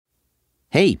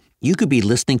Hey, you could be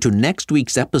listening to next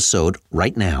week's episode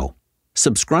right now.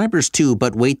 Subscribers to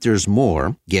But Wait There's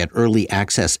More get early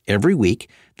access every week,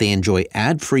 they enjoy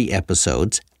ad-free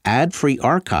episodes, ad-free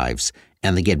archives,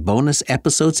 and they get bonus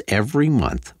episodes every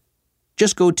month.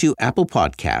 Just go to Apple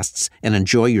Podcasts and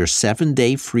enjoy your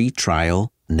 7-day free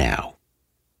trial now.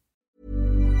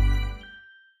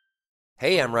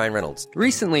 Hey, I'm Ryan Reynolds.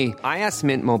 Recently, I asked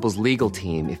Mint Mobile's legal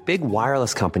team if big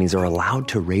wireless companies are allowed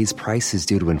to raise prices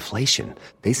due to inflation.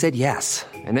 They said yes.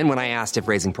 And then when I asked if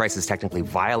raising prices technically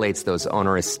violates those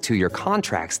onerous 2-year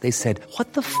contracts, they said,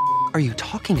 "What the f*** are you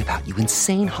talking about, you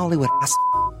insane Hollywood ass?"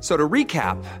 So to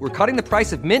recap, we're cutting the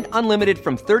price of Mint Unlimited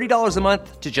from $30 a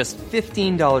month to just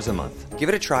 $15 a month. Give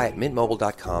it a try at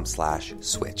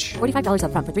mintmobile.com/switch. $45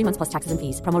 up front for 3 months plus taxes and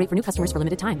fees. Promo rate for new customers for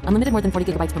limited time. Unlimited more than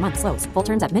 40 gigabytes per month. Slows full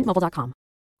terms at mintmobile.com.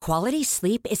 Quality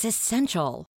sleep is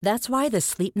essential. That's why the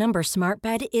Sleep Number Smart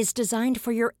Bed is designed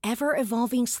for your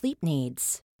ever-evolving sleep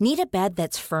needs. Need a bed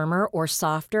that's firmer or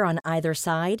softer on either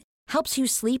side? Helps you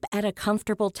sleep at a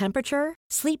comfortable temperature?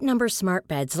 Sleep Number Smart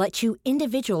Beds let you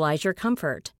individualize your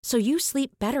comfort, so you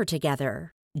sleep better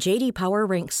together. J.D. Power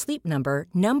ranks Sleep Number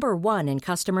number 1 in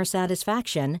customer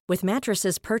satisfaction with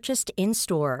mattresses purchased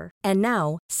in-store. And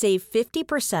now, save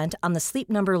 50% on the Sleep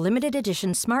Number Limited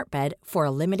Edition Smart Bed for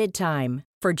a limited time.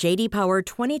 For J.D. Power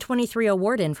 2023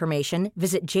 award information,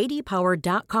 visit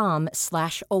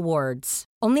jdpower.com/awards.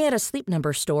 Only at a Sleep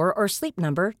Number store or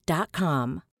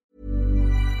sleepnumber.com.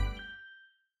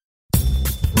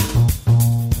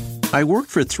 I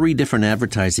worked for 3 different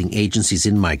advertising agencies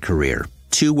in my career.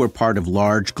 2 were part of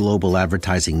large global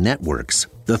advertising networks.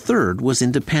 The third was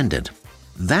independent.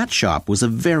 That shop was a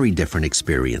very different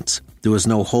experience. There was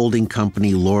no holding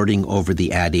company lording over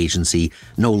the ad agency,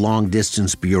 no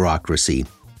long-distance bureaucracy.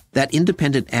 That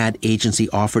independent ad agency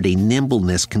offered a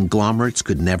nimbleness conglomerates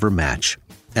could never match.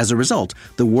 As a result,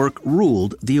 the work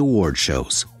ruled the award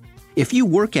shows. If you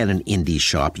work at an indie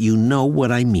shop, you know what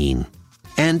I mean.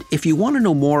 And if you want to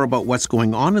know more about what's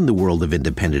going on in the world of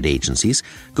independent agencies,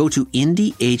 go to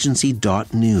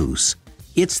indieagency.news.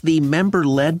 It's the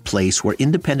member-led place where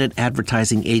independent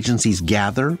advertising agencies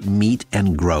gather, meet,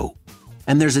 and grow.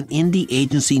 And there's an Indie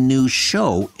Agency News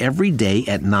show every day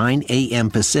at 9 a.m.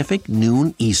 Pacific,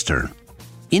 noon Eastern.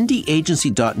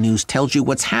 Indieagency.news tells you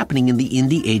what's happening in the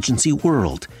indie agency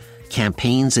world.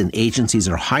 Campaigns and agencies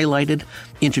are highlighted.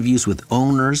 Interviews with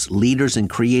owners, leaders, and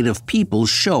creative people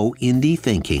show indie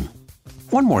thinking.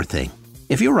 One more thing.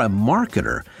 If you're a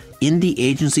marketer,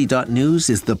 indieagency.news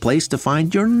is the place to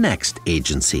find your next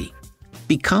agency.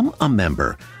 Become a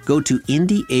member. Go to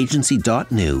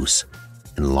indieagency.news.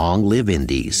 And long live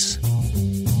indies.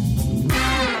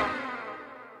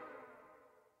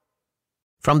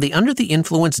 From the Under the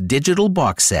Influence digital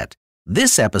box set,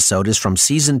 this episode is from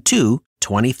Season 2,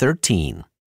 2013.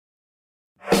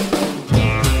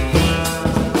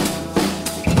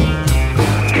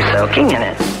 You're soaking in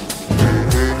it.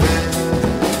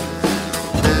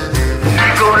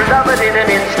 Go love it in an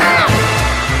instant.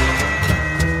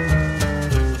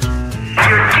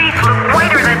 Your teeth look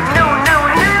whiter than no.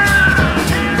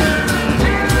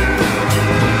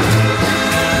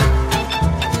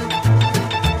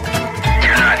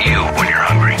 You're not you when you're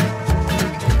hungry.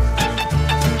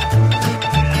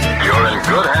 You're in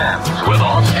good hands with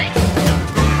Allstate.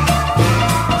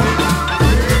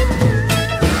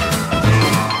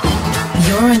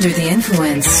 You're Under the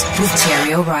Influence with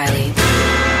Terry O'Reilly.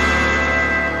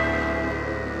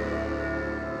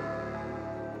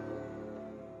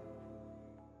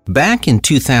 Back in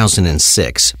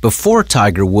 2006, before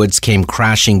Tiger Woods came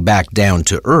crashing back down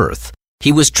to earth,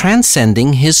 he was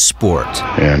transcending his sport.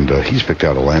 And he's picked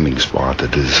out a landing spot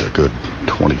that is a good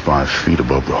 25 feet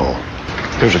above the hole.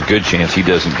 There's a good chance he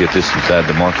doesn't get this inside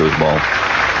the Marcos ball.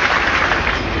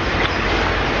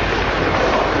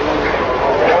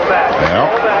 Well,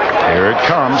 here it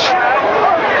comes.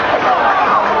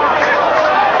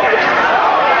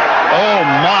 Oh,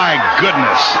 my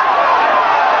goodness.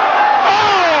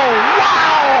 Oh,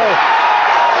 wow!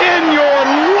 In your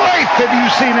life have you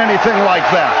seen anything like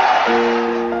that?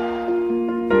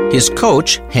 His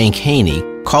coach, Hank Haney,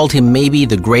 called him maybe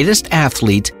the greatest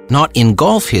athlete not in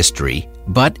golf history,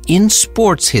 but in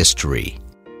sports history.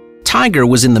 Tiger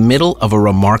was in the middle of a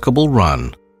remarkable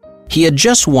run. He had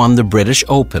just won the British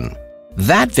Open.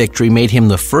 That victory made him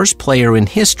the first player in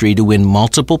history to win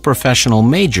multiple professional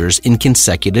majors in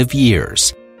consecutive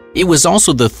years. It was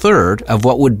also the third of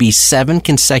what would be 7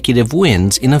 consecutive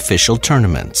wins in official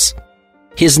tournaments.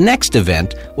 His next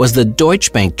event was the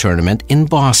Deutsche Bank tournament in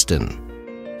Boston.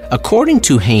 According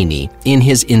to Haney, in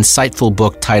his insightful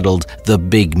book titled The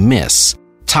Big Miss,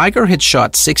 Tiger had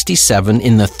shot 67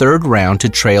 in the third round to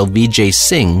trail Vijay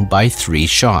Singh by 3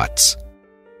 shots.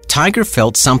 Tiger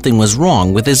felt something was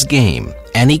wrong with his game,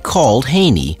 and he called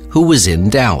Haney, who was in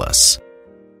Dallas.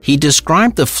 He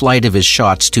described the flight of his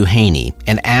shots to Haney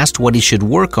and asked what he should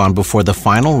work on before the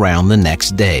final round the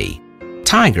next day.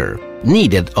 Tiger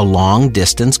needed a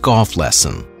long-distance golf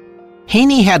lesson.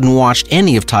 Haney hadn't watched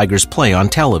any of Tiger's play on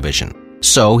television,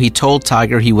 so he told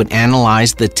Tiger he would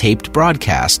analyze the taped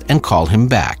broadcast and call him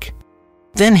back.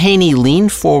 Then Haney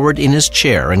leaned forward in his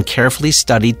chair and carefully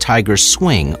studied Tiger's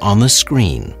swing on the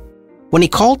screen. When he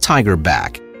called Tiger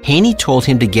back, Haney told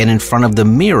him to get in front of the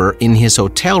mirror in his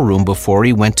hotel room before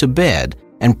he went to bed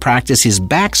and practice his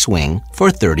backswing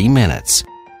for 30 minutes.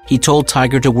 He told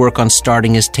Tiger to work on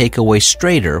starting his takeaway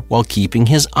straighter while keeping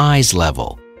his eyes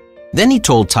level. Then he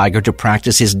told Tiger to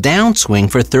practice his downswing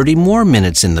for 30 more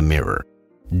minutes in the mirror.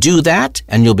 Do that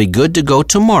and you'll be good to go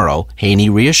tomorrow, Haney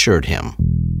reassured him.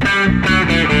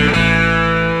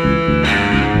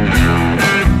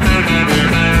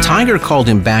 Tiger called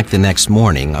him back the next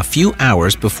morning, a few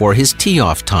hours before his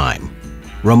tee-off time.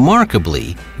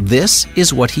 Remarkably, this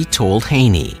is what he told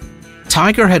Haney.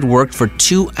 Tiger had worked for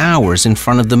 2 hours in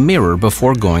front of the mirror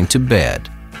before going to bed.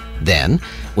 Then,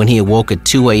 when he awoke at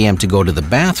 2 a.m. to go to the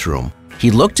bathroom, he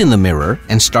looked in the mirror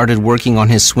and started working on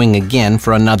his swing again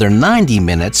for another 90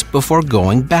 minutes before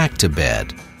going back to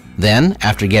bed. Then,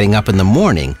 after getting up in the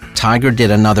morning, Tiger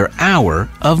did another hour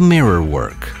of mirror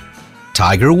work.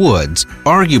 Tiger Woods,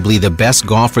 arguably the best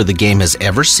golfer the game has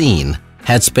ever seen,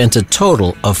 had spent a total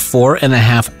of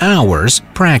 4.5 hours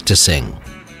practicing.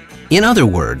 In other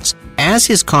words, as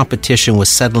his competition was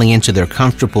settling into their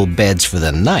comfortable beds for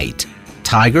the night,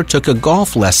 Tiger took a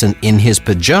golf lesson in his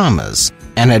pajamas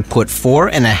and had put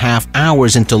 4.5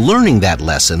 hours into learning that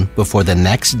lesson before the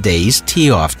next day's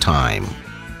tee-off time.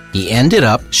 He ended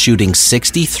up shooting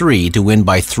 63 to win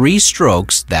by 3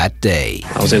 strokes that day.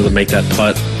 I was able to make that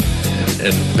putt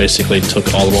and basically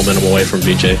took all the momentum away from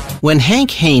Vijay. When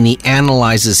Hank Haney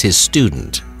analyzes his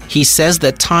student, he says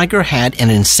that Tiger had an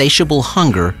insatiable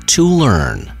hunger to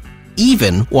learn,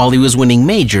 even while he was winning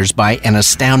majors by an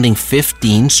astounding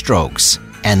 15 strokes,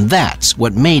 and that's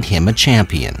what made him a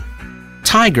champion.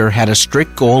 Tiger had a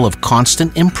strict goal of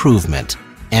constant improvement,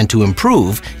 and to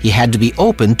improve, he had to be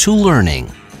open to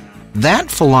learning. That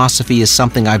philosophy is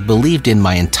something I've believed in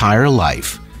my entire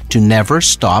life, to never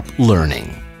stop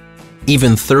learning.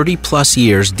 Even 30-plus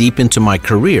years deep into my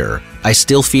career, I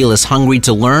still feel as hungry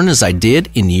to learn as I did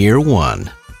in year 1.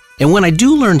 And when I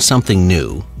do learn something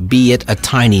new, be it a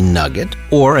tiny nugget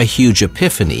or a huge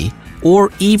epiphany,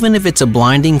 or even if it's a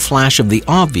blinding flash of the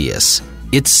obvious,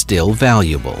 it's still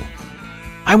valuable.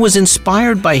 I was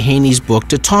inspired by Haney's book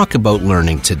to talk about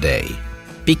learning today.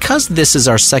 Because this is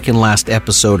our second-last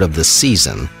episode of the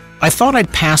season, I thought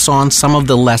I'd pass on some of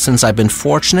the lessons I've been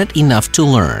fortunate enough to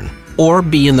learn, or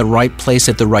be in the right place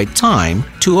at the right time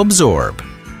to absorb.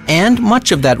 And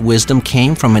much of that wisdom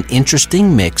came from an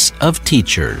interesting mix of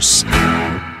teachers.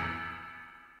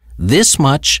 This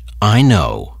much I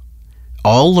know.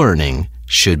 All learning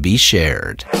should be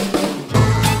shared.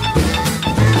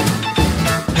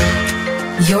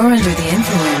 You're under the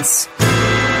influence.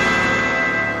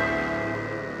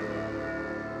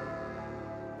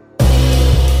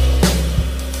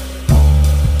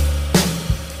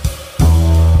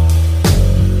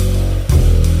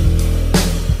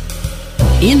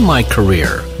 In my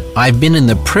career, I've been in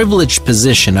the privileged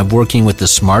position of working with the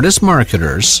smartest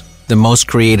marketers, the most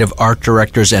creative art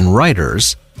directors and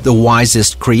writers, the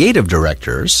wisest creative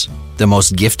directors, the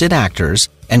most gifted actors,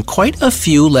 and quite a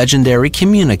few legendary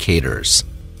communicators.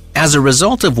 As a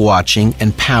result of watching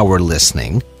and power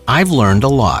listening, I've learned a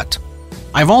lot.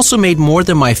 I've also made more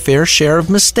than my fair share of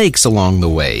mistakes along the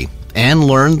way, and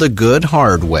learned the good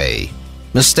hard way.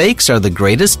 Mistakes are the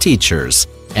greatest teachers,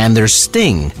 and their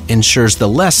sting ensures the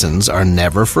lessons are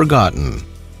never forgotten.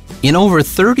 In over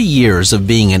 30 years of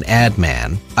being an ad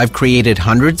man, I've created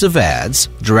hundreds of ads,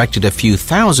 directed a few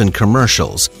thousand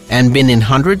commercials, and been in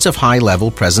hundreds of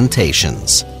high-level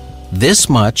presentations. This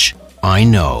much I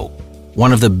know.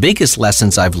 One of the biggest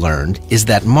lessons I've learned is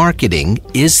that marketing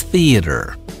is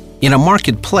theater. In a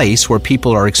marketplace where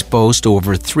people are exposed to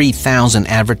over 3,000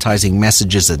 advertising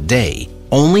messages a day,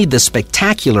 only the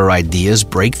spectacular ideas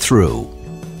break through.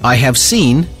 I have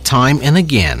seen, time and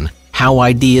again, how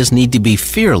ideas need to be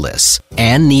fearless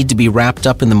and need to be wrapped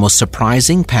up in the most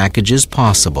surprising packages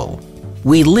possible.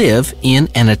 We live in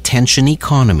an attention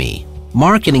economy.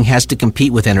 Marketing has to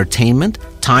compete with entertainment,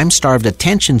 time-starved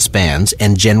attention spans,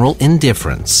 and general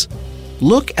indifference.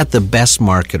 Look at the best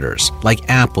marketers, like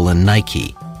Apple and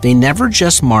Nike. They never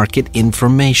just market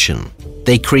information.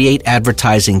 They create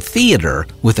advertising theater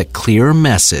with a clear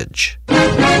message.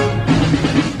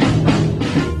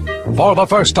 For the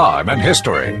first time in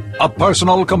history, a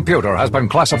personal computer has been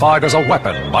classified as a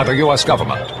weapon by the U.S.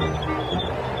 government.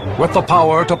 With the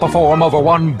power to perform over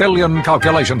 1 billion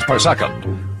calculations per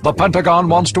second, the Pentagon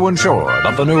wants to ensure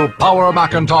that the new Power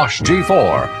Macintosh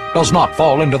G4 does not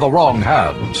fall into the wrong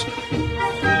hands.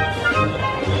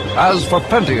 As for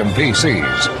Pentium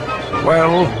PCs,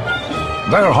 well,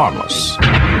 they're harmless.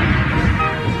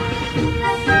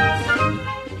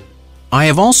 I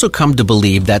have also come to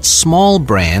believe that small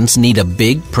brands need a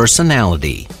big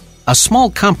personality. A small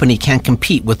company can't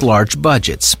compete with large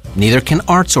budgets, neither can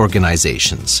arts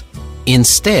organizations.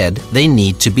 Instead, they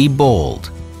need to be bold.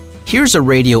 Here's a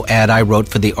radio ad I wrote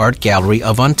for the Art Gallery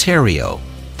of Ontario.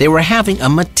 They were having a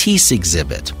Matisse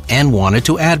exhibit and wanted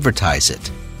to advertise it.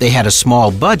 They had a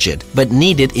small budget but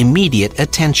needed immediate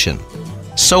attention.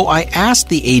 So I asked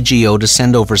the AGO to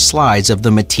send over slides of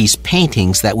the Matisse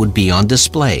paintings that would be on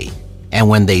display. And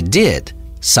when they did,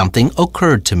 something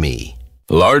occurred to me.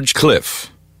 Large cliff.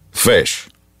 Fish.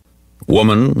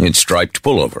 Woman in striped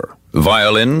pullover.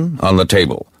 Violin on the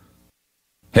table.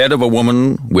 Head of a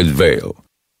woman with veil.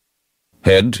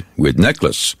 Head with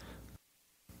necklace.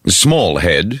 Small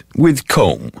head with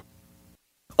comb.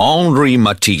 Henri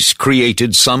Matisse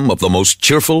created some of the most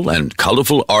cheerful and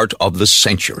colorful art of the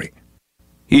century.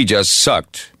 He just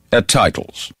sucked at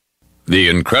titles. The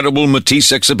Incredible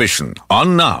Matisse exhibition,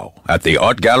 on now at the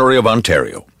Art Gallery of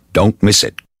Ontario. Don't miss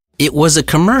it. It was a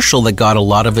commercial that got a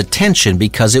lot of attention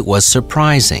because it was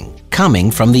surprising,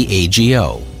 coming from the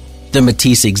AGO. The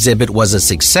Matisse exhibit was a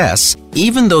success,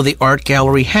 even though the art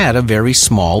gallery had a very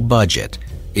small budget.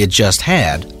 It just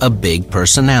had a big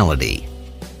personality.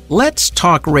 Let's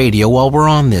talk radio while we're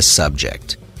on this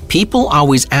subject. People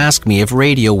always ask me if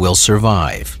radio will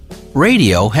survive.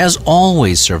 Radio has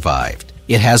always survived.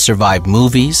 It has survived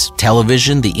movies,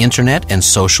 television, the internet, and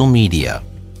social media.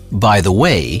 By the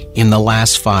way, in the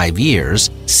last 5 years,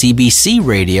 CBC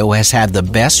Radio has had the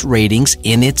best ratings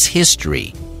in its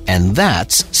history, and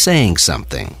that's saying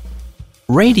something.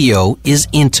 Radio is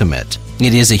intimate.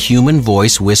 It is a human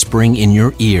voice whispering in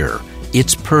your ear.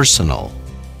 It's personal.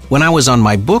 When I was on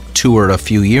my book tour a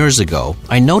few years ago,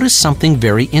 I noticed something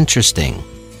very interesting.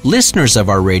 Listeners of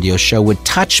our radio show would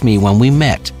touch me when we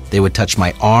met. They would touch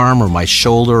my arm or my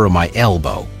shoulder or my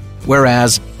elbow.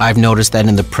 Whereas I've noticed that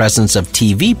in the presence of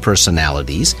TV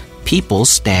personalities, people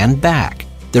stand back.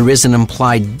 There is an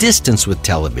implied distance with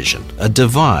television, a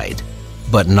divide.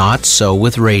 But not so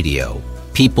with radio.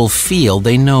 People feel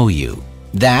they know you.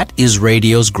 That is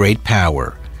radio's great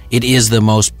power. It is the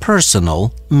most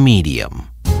personal medium.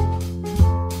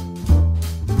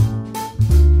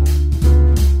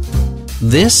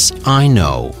 This I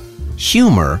know.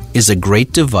 Humor is a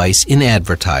great device in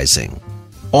advertising.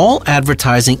 All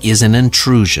advertising is an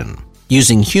intrusion.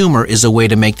 Using humor is a way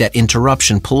to make that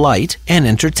interruption polite and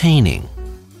entertaining.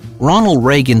 Ronald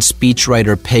Reagan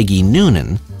speechwriter Peggy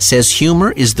Noonan says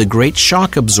humor is the great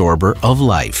shock absorber of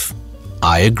life.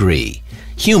 I agree.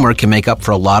 Humor can make up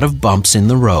for a lot of bumps in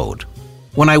the road.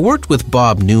 When I worked with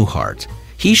Bob Newhart,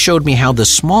 he showed me how the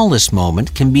smallest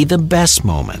moment can be the best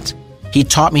moment. He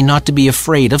taught me not to be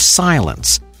afraid of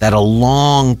silence, that a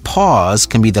long pause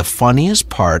can be the funniest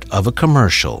part of a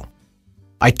commercial.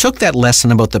 I took that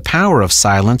lesson about the power of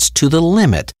silence to the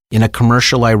limit in a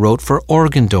commercial I wrote for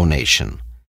organ donation.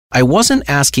 I wasn't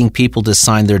asking people to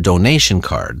sign their donation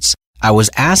cards. I was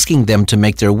asking them to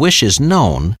make their wishes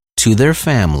known to their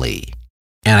family.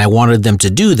 And I wanted them to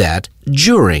do that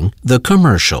during the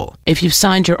commercial. If you've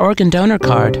signed your organ donor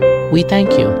card, we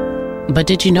thank you. But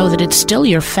did you know that it's still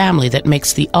your family that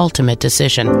makes the ultimate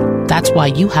decision? That's why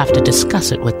you have to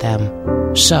discuss it with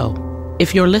them. So,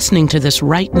 if you're listening to this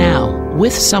right now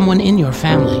with someone in your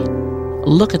family,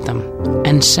 look at them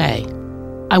and say,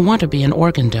 I want to be an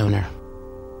organ donor.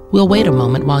 We'll wait a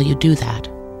moment while you do that.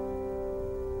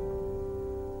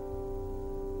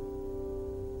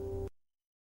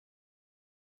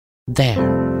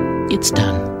 There. It's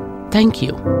done. Thank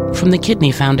you. From the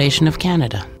Kidney Foundation of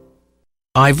Canada.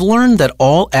 I've learned that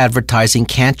all advertising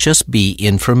can't just be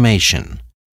information.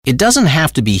 It doesn't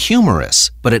have to be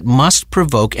humorous, but it must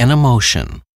provoke an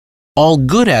emotion. All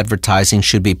good advertising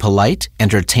should be polite,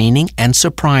 entertaining, and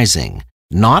surprising,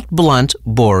 not blunt,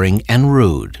 boring, and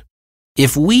rude.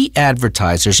 If we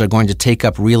advertisers are going to take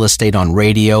up real estate on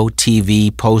radio,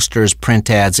 TV, posters, print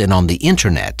ads, and on the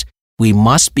internet, we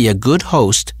must be a good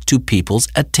host to people's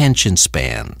attention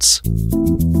spans.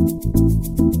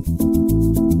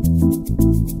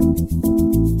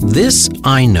 This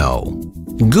I know.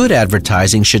 Good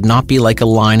advertising should not be like a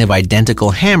line of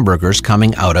identical hamburgers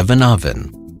coming out of an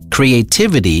oven.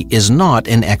 Creativity is not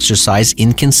an exercise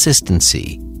in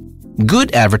consistency.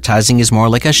 Good advertising is more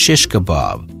like a shish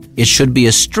kebab. It should be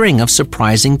a string of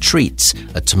surprising treats,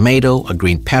 a tomato, a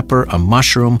green pepper, a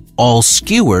mushroom, all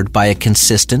skewered by a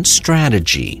consistent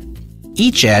strategy.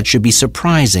 Each ad should be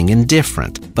surprising and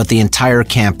different, but the entire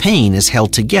campaign is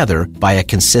held together by a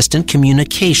consistent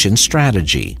communication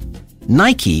strategy.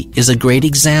 Nike is a great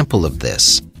example of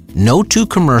this. No two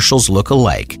commercials look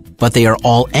alike, but they are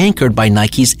all anchored by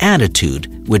Nike's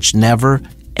attitude, which never,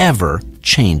 ever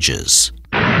changes.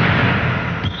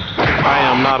 I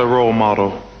am not a role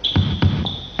model.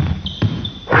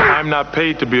 I'm not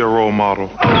paid to be a role model.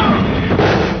 I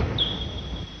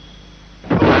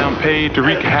am paid to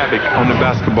wreak havoc on the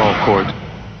basketball court.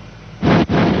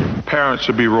 Parents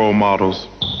should be role models.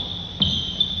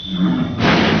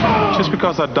 Just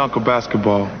because I dunk a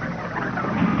basketball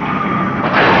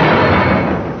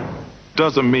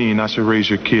doesn't mean I should raise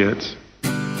your kids.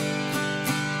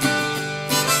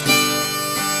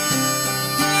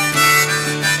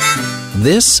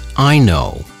 This I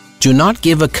know. Do not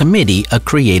give a committee a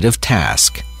creative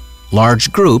task.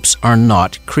 Large groups are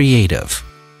not creative.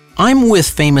 I'm with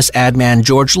famous ad man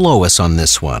George Lois on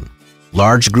this one.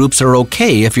 Large groups are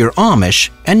okay if you're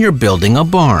Amish and you're building a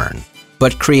barn.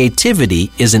 But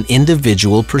creativity is an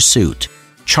individual pursuit.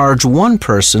 Charge one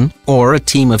person or a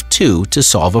team of two to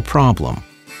solve a problem.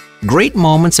 Great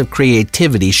moments of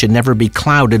creativity should never be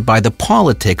clouded by the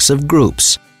politics of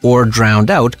groups or drowned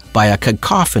out by a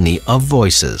cacophony of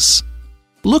voices.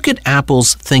 Look at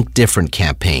Apple's Think Different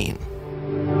campaign.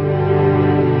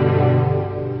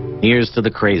 Here's to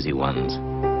the crazy ones,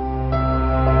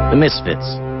 the misfits,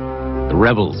 the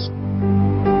rebels,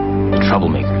 the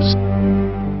troublemakers.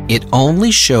 It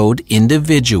only showed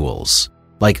individuals,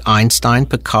 like Einstein,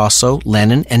 Picasso,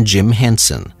 Lenin, and Jim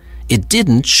Henson. It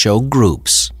didn't show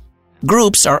groups.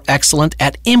 Groups are excellent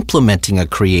at implementing a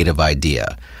creative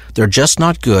idea. They're just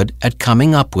not good at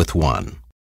coming up with one.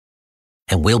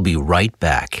 And we'll be right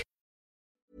back.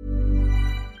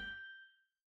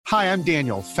 Hi, I'm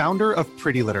Daniel, founder of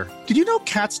Pretty Litter. Did you know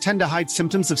cats tend to hide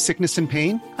symptoms of sickness and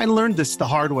pain? I learned this the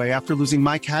hard way after losing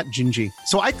my cat, Gingy.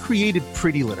 So I created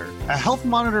Pretty Litter, a health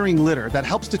monitoring litter that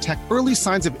helps detect early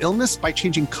signs of illness by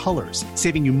changing colors,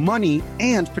 saving you money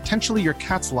and potentially your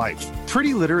cat's life.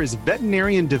 Pretty Litter is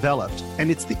veterinarian developed, and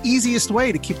it's the easiest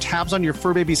way to keep tabs on your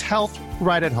fur baby's health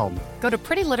right at home. Go to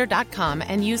prettylitter.com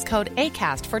and use code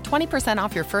ACAST for 20%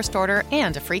 off your first order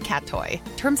and a free cat toy.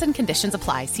 Terms and conditions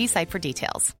apply. See site for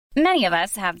details. Many of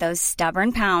us have those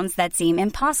stubborn pounds that seem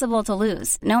impossible to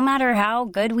lose, no matter how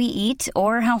good we eat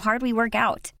or how hard we work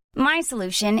out. My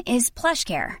solution is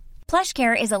PlushCare.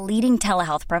 PlushCare is a leading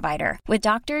telehealth provider with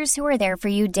doctors who are there for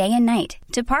you day and night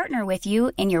to partner with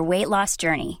you in your weight loss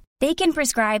journey. They can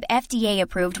prescribe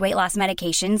FDA-approved weight loss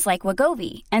medications like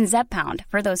Wegovy and Zepbound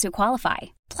for those who qualify.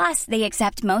 Plus, they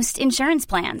accept most insurance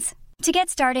plans. To get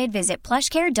started, visit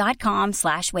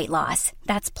plushcare.com/weightloss.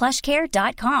 That's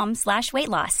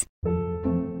plushcare.com/weightloss.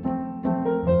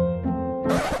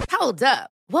 Hold up.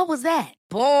 What was that?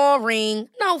 Boring.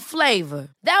 No flavor.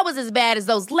 That was as bad as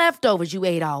those leftovers you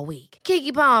ate all week.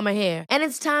 Keke Palmer here, and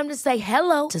it's time to say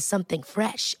hello to something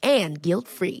fresh and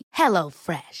guilt-free. Hello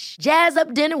Fresh. Jazz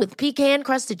up dinner with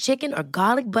pecan-crusted chicken or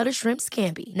garlic butter shrimp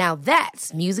scampi. Now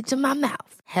that's music to my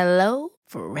mouth. Hello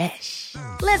Fresh.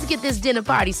 Let's get this dinner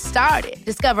party started.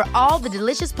 Discover all the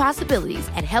delicious possibilities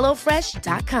at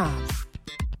HelloFresh.com.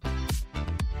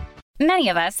 Many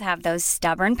of us have those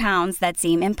stubborn pounds that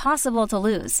seem impossible to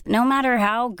lose, no matter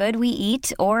how good we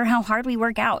eat or how hard we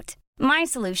work out. My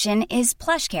solution is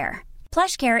PlushCare.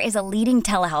 PlushCare is a leading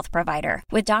telehealth provider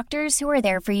with doctors who are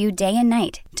there for you day and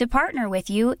night to partner with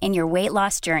you in your weight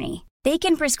loss journey. They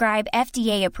can prescribe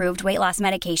FDA-approved weight loss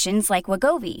medications like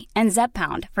Wegovy and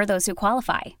Zepbound for those who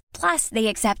qualify. Plus, they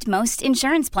accept most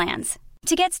insurance plans.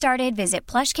 To get started, visit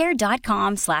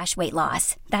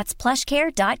plushcare.com/weightloss. That's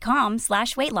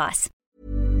plushcare.com/weightloss.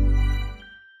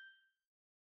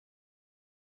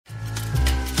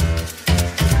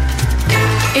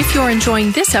 If you're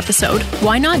enjoying this episode,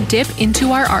 why not dip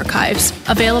into our archives,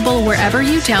 available wherever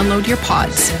you download your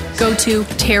pods. Go to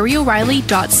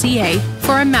terryoreilly.ca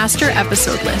for a master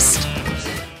episode list.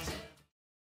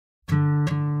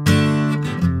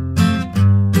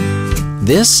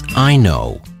 This I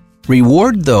know.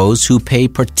 Reward those who pay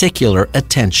particular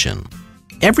attention.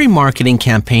 Every marketing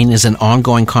campaign is an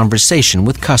ongoing conversation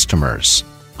with customers.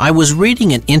 I was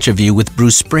reading an interview with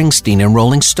Bruce Springsteen in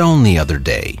Rolling Stone the other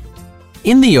day.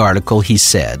 In the article, he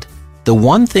said, "The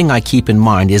one thing I keep in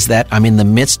mind is that I'm in the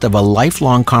midst of a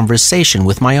lifelong conversation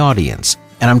with my audience,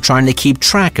 and I'm trying to keep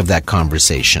track of that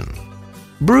conversation."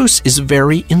 Bruce is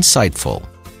very insightful.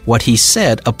 What he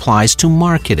said applies to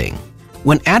marketing.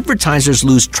 When advertisers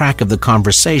lose track of the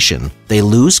conversation, they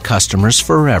lose customers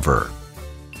forever.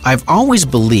 I've always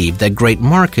believed that great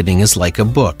marketing is like a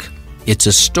book. It's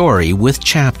a story with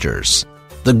chapters.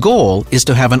 The goal is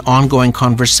to have an ongoing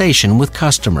conversation with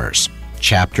customers,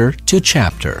 chapter to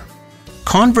chapter.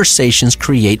 Conversations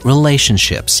create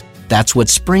relationships. That's what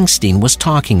Springsteen was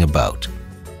talking about.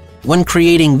 When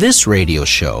creating this radio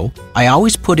show, I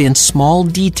always put in small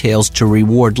details to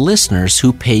reward listeners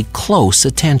who pay close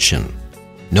attention.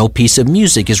 No piece of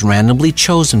music is randomly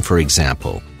chosen, for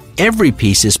example. Every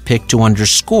piece is picked to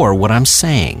underscore what I'm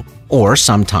saying. Or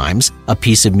sometimes, a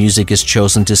piece of music is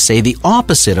chosen to say the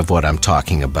opposite of what I'm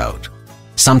talking about.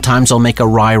 Sometimes I'll make a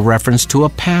wry reference to a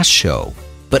past show,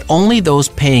 but only those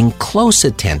paying close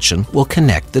attention will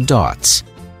connect the dots.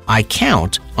 I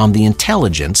count on the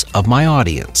intelligence of my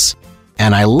audience.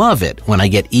 And I love it when I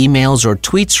get emails or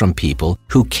tweets from people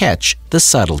who catch the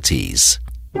subtleties.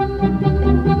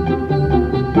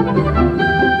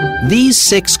 These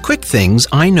 6 quick things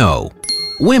I know.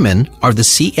 Women are the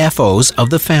CFOs of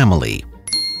the family.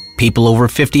 People over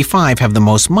 55 have the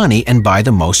most money and buy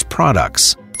the most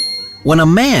products. When a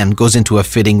man goes into a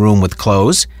fitting room with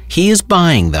clothes, he is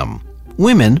buying them.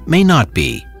 Women may not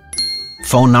be.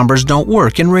 Phone numbers don't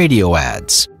work in radio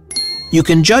ads. You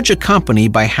can judge a company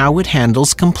by how it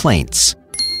handles complaints.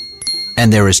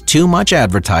 And there is too much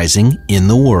advertising in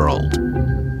the world.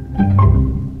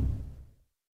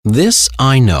 This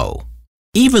I know.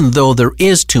 Even though there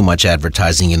is too much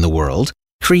advertising in the world,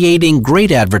 creating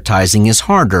great advertising is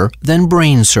harder than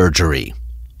brain surgery.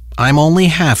 I'm only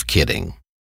half kidding.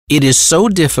 It is so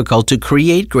difficult to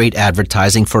create great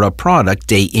advertising for a product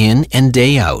day in and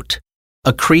day out.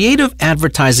 A creative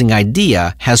advertising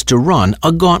idea has to run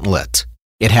a gauntlet.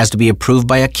 It has to be approved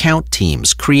by account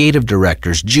teams, creative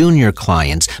directors, junior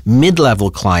clients,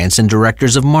 mid-level clients, and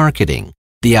directors of marketing.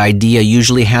 The idea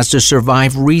usually has to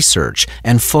survive research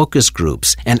and focus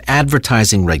groups and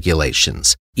advertising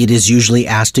regulations. It is usually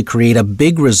asked to create a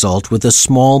big result with a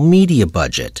small media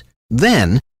budget.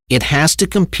 Then, it has to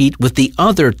compete with the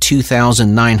other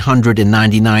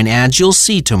 2,999 ads you'll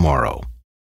see tomorrow.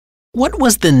 What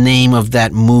was the name of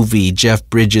that movie Jeff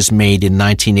Bridges made in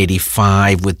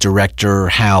 1985 with director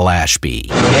Hal Ashby?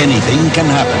 Anything can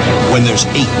happen when there's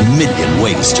 8 million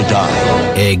ways to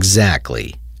die.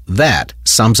 Exactly. That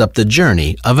sums up the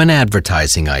journey of an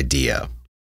advertising idea.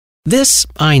 This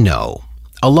I know.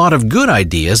 A lot of good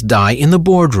ideas die in the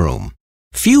boardroom.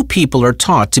 Few people are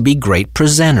taught to be great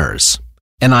presenters.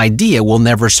 An idea will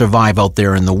never survive out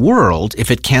there in the world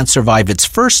if it can't survive its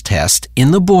first test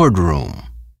in the boardroom.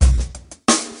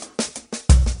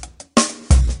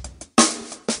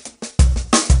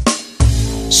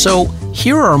 So,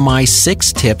 here are my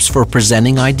 6 tips for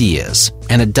presenting ideas,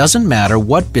 and it doesn't matter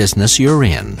what business you're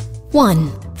in.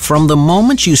 1. From the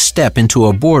moment you step into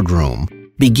a boardroom,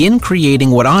 begin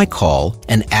creating what I call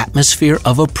an atmosphere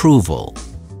of approval.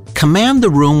 Command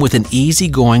the room with an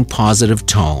easygoing, positive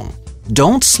tone.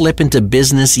 Don't slip into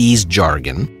business-ease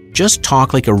jargon. Just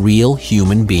talk like a real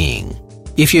human being.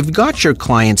 If you've got your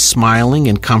clients smiling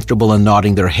and comfortable and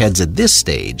nodding their heads at this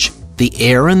stage, the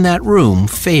air in that room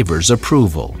favors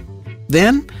approval.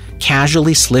 Then,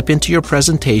 casually slip into your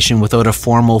presentation without a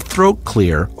formal throat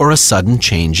clear or a sudden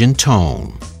change in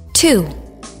tone. 2.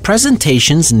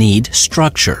 Presentations need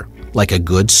structure, like a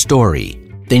good story.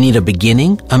 They need a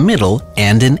beginning, a middle,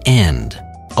 and an end.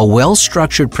 A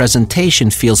well-structured presentation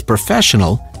feels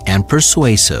professional and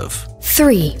persuasive.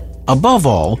 3. Above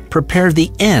all, prepare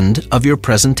the end of your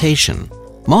presentation.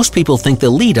 Most people think the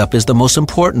lead-up is the most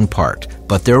important part,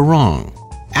 but they're wrong.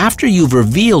 After you've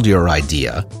revealed your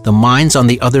idea, the minds on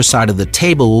the other side of the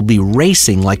table will be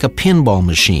racing like a pinball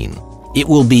machine. It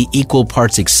will be equal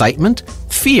parts excitement,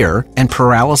 fear, and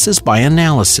paralysis by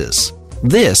analysis.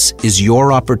 This is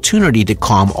your opportunity to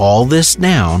calm all this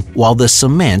down while the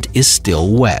cement is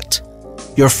still wet.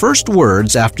 Your first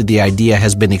words after the idea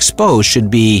has been exposed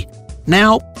should be,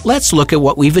 "Now, let's look at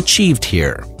what we've achieved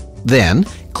here." Then,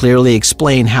 clearly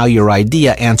explain how your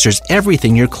idea answers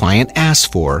everything your client asks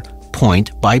for,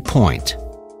 point by point.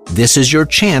 This is your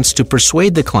chance to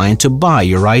persuade the client to buy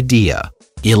your idea.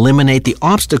 Eliminate the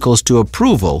obstacles to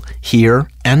approval here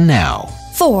and now.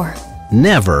 4.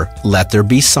 Never let there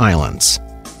be silence.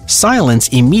 Silence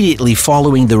immediately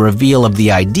following the reveal of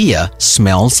the idea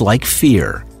smells like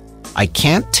fear. I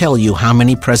can't tell you how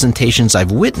many presentations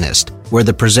I've witnessed where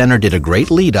the presenter did a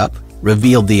great lead-up,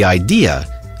 revealed the idea,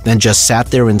 then just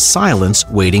sat there in silence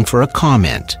waiting for a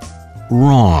comment.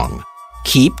 Wrong.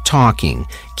 Keep talking.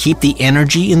 Keep the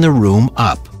energy in the room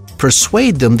up.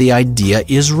 Persuade them the idea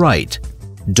is right.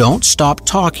 Don't stop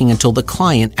talking until the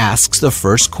client asks the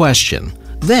first question.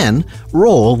 Then,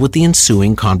 roll with the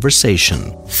ensuing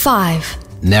conversation. 5.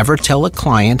 Never tell a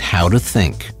client how to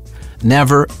think.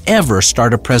 Never, ever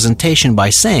start a presentation by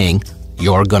saying,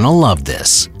 "You're gonna love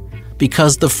this."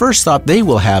 Because the first thought they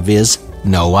will have is,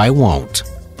 "No, I won't."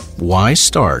 Why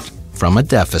start from a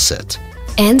deficit?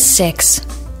 And 6.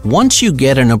 Once you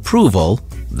get an approval,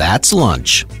 that's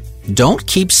lunch. Don't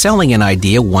keep selling an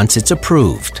idea once it's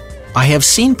approved. I have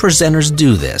seen presenters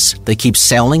do this. They keep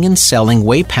selling and selling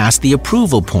way past the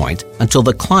approval point until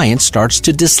the client starts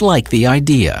to dislike the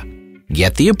idea.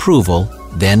 Get the approval,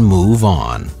 then move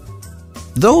on.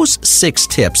 Those 6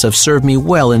 tips have served me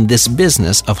well in this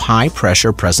business of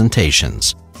high-pressure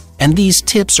presentations. And these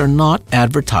tips are not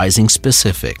advertising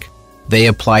specific. They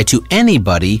apply to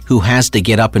anybody who has to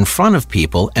get up in front of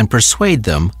people and persuade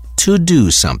them to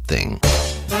do something.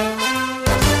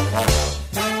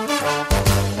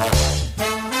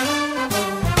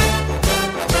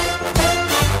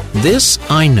 This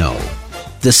I know.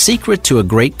 The secret to a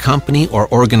great company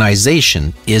or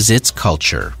organization is its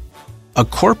culture. A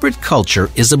corporate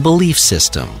culture is a belief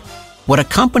system. What a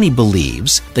company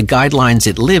believes, the guidelines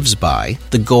it lives by,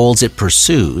 the goals it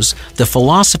pursues, the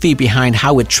philosophy behind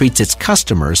how it treats its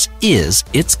customers is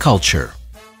its culture.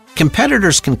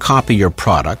 Competitors can copy your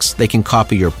products, they can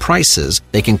copy your prices,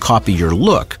 they can copy your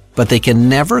look, but they can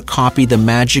never copy the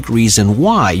magic reason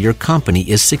why your company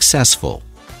is successful.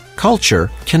 Culture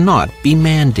cannot be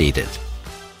mandated.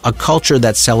 A culture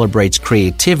that celebrates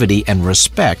creativity and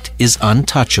respect is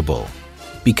untouchable,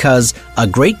 because a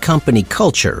great company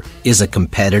culture is a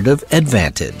competitive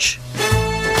advantage.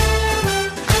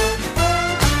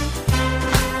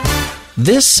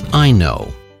 This I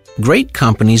know. Great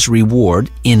companies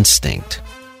reward instinct.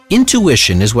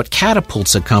 Intuition is what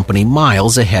catapults a company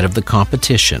miles ahead of the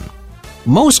competition.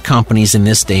 Most companies in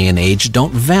this day and age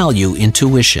don't value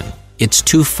intuition. It's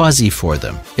too fuzzy for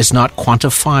them. It's not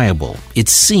quantifiable.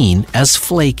 It's seen as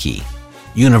flaky.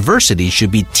 Universities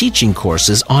should be teaching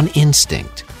courses on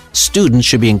instinct. Students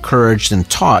should be encouraged and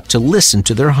taught to listen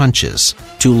to their hunches,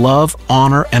 to love,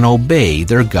 honor, and obey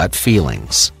their gut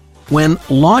feelings. When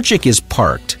logic is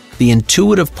parked, the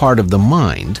intuitive part of the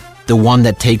mind, the one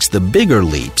that takes the bigger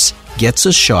leaps, gets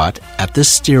a shot at the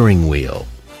steering wheel.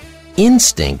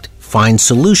 Instinct finds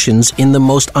solutions in the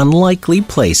most unlikely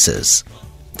places.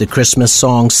 The Christmas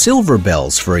song Silver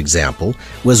Bells, for example,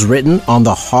 was written on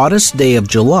the hottest day of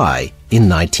July in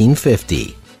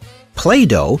 1950.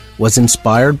 Play-Doh was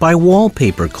inspired by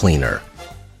wallpaper cleaner.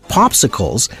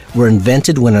 Popsicles were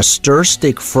invented when a stir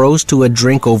stick froze to a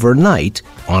drink overnight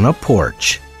on a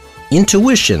porch.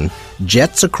 Intuition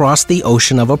jets across the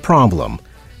ocean of a problem.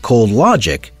 Cold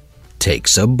logic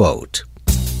takes a boat.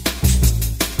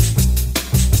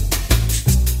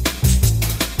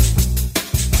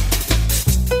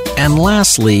 And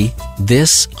lastly,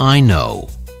 this I know.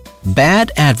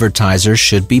 Bad advertisers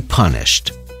should be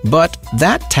punished. But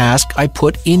that task I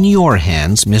put in your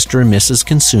hands, Mr. and Mrs.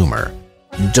 Consumer.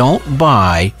 Don't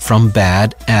buy from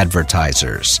bad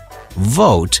advertisers.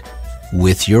 Vote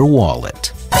with your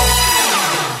wallet.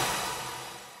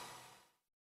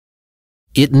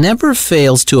 It never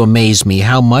fails to amaze me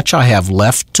how much I have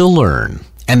left to learn,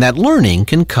 and that learning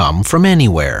can come from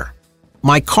anywhere.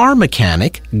 My car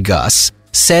mechanic, Gus,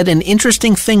 said an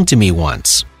interesting thing to me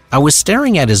once. I was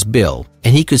staring at his bill,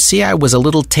 and he could see I was a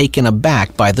little taken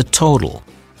aback by the total.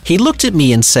 He looked at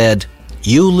me and said,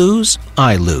 "You lose,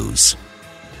 I lose."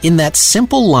 In that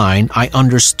simple line, I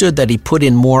understood that he put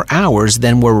in more hours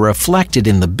than were reflected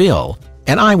in the bill,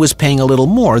 and I was paying a little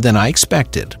more than I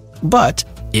expected. But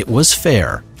it was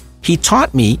fair. He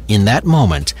taught me, in that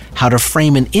moment, how to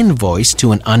frame an invoice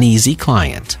to an uneasy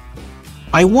client.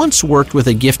 I once worked with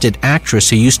a gifted actress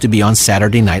who used to be on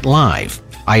Saturday Night Live.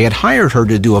 I had hired her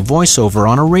to do a voiceover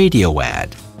on a radio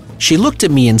ad. She looked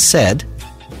at me and said,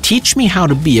 "Teach me how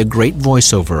to be a great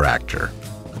voiceover actor."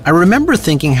 I remember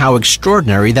thinking how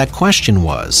extraordinary that question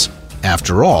was.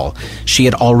 After all, she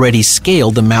had already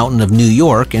scaled the mountain of New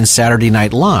York and Saturday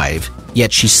Night Live,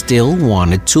 yet she still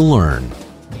wanted to learn.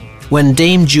 When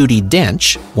Dame Judi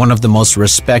Dench, one of the most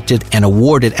respected and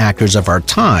awarded actors of our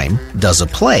time, does a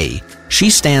play, she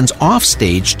stands off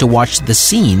stage to watch the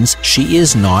scenes she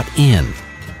is not in.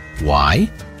 Why?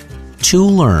 To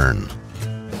learn.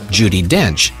 Judi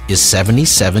Dench is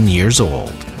 77 years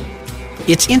old.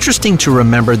 It's interesting to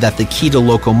remember that the key to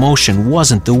locomotion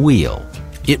wasn't the wheel.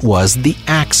 It was the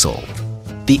axle.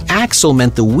 The axle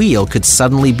meant the wheel could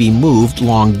suddenly be moved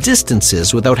long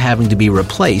distances without having to be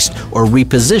replaced or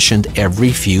repositioned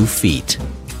every few feet.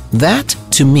 That,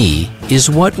 to me, is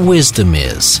what wisdom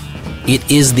is.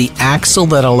 It is the axle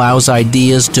that allows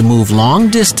ideas to move long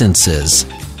distances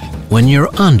when you're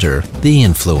under the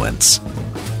influence.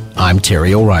 I'm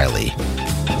Terry O'Reilly.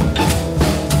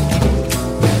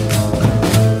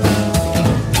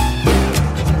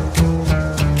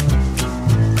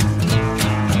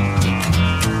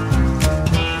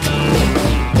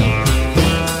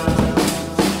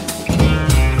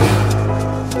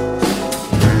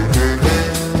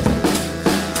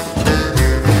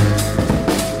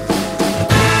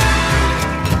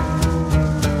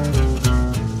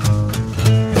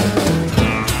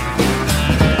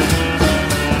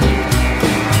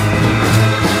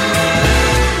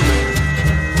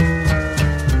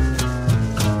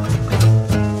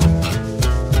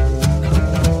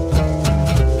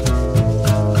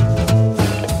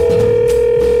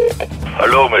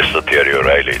 Mr. Terry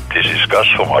O'Reilly. This is Gus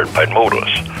from Alpine Motors.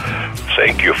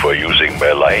 Thank you for using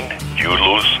my line, you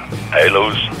lose, I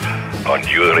lose, on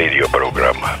your radio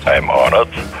program. I'm honored.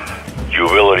 You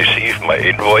will receive my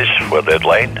invoice for that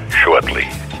line shortly.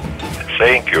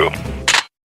 Thank you.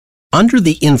 Under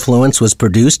the Influence was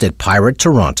produced at Pirate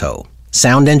Toronto.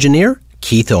 Sound engineer,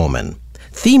 Keith Oman.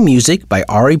 Theme music by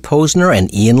Ari Posner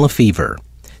and Ian Lefevre.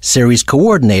 Series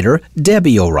coordinator,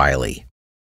 Debbie O'Reilly.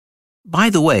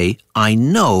 By the way, I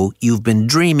know you've been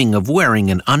dreaming of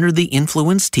wearing an Under the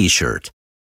Influence t-shirt.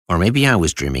 Or maybe I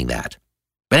was dreaming that.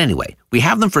 But anyway, we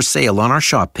have them for sale on our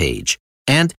shop page.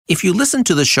 And if you listen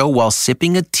to the show while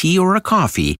sipping a tea or a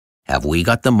coffee, have we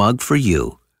got the mug for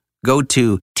you? Go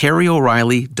to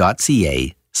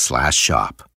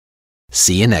terryoreilly.ca/shop.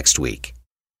 See you next week.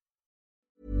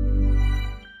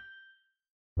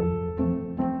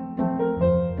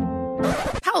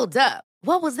 Hold up.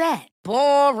 What was that?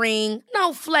 Boring.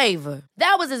 No flavor.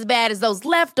 That was as bad as those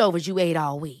leftovers you ate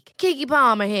all week. Keke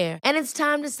Palmer here. And it's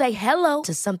time to say hello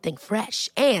to something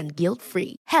fresh and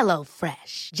guilt-free. Hello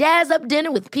Fresh. Jazz up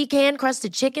dinner with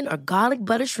pecan-crusted chicken or garlic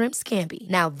butter shrimp scampi.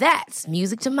 Now that's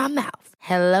music to my mouth.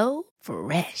 Hello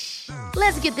Fresh.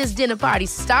 Let's get this dinner party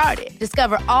started.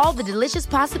 Discover all the delicious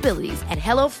possibilities at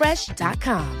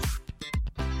HelloFresh.com.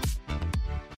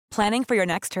 Planning for your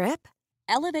next trip?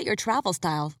 Elevate your travel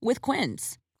style with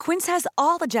Quince. Quince has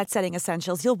all the jet-setting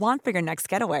essentials you'll want for your next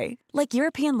getaway, like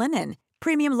European linen,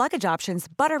 premium luggage options,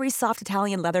 buttery soft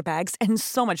Italian leather bags, and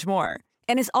so much more.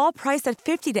 And is all priced at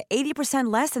 50 to 80%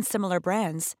 less than similar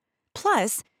brands.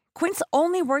 Plus, Quince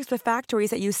only works with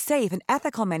factories that use safe and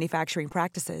ethical manufacturing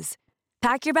practices.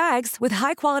 Pack your bags with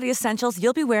high-quality essentials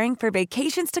you'll be wearing for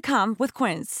vacations to come with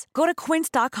Quince. Go to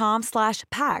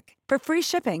quince.com/pack for free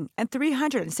shipping and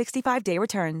 365-day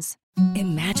returns.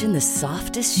 Imagine the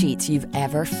softest sheets you've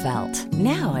ever felt.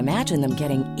 Now imagine them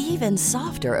getting even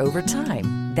softer over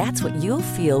time. That's what you'll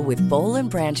feel with Boll &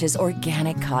 Branch's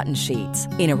organic cotton sheets.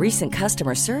 In a recent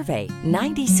customer survey,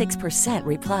 96%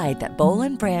 replied that Boll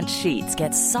 & Branch sheets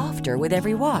get softer with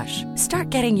every wash. Start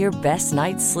getting your best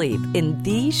night's sleep in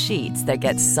these sheets that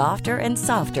get softer and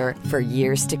softer for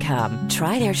years to come.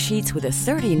 Try their sheets with a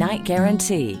 30-night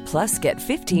guarantee. Plus, get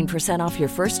 15% off your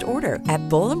first order at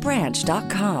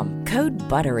bollandbranch.com. Code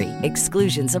BUTTERY.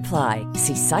 Exclusions apply.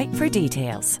 See site for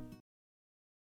details.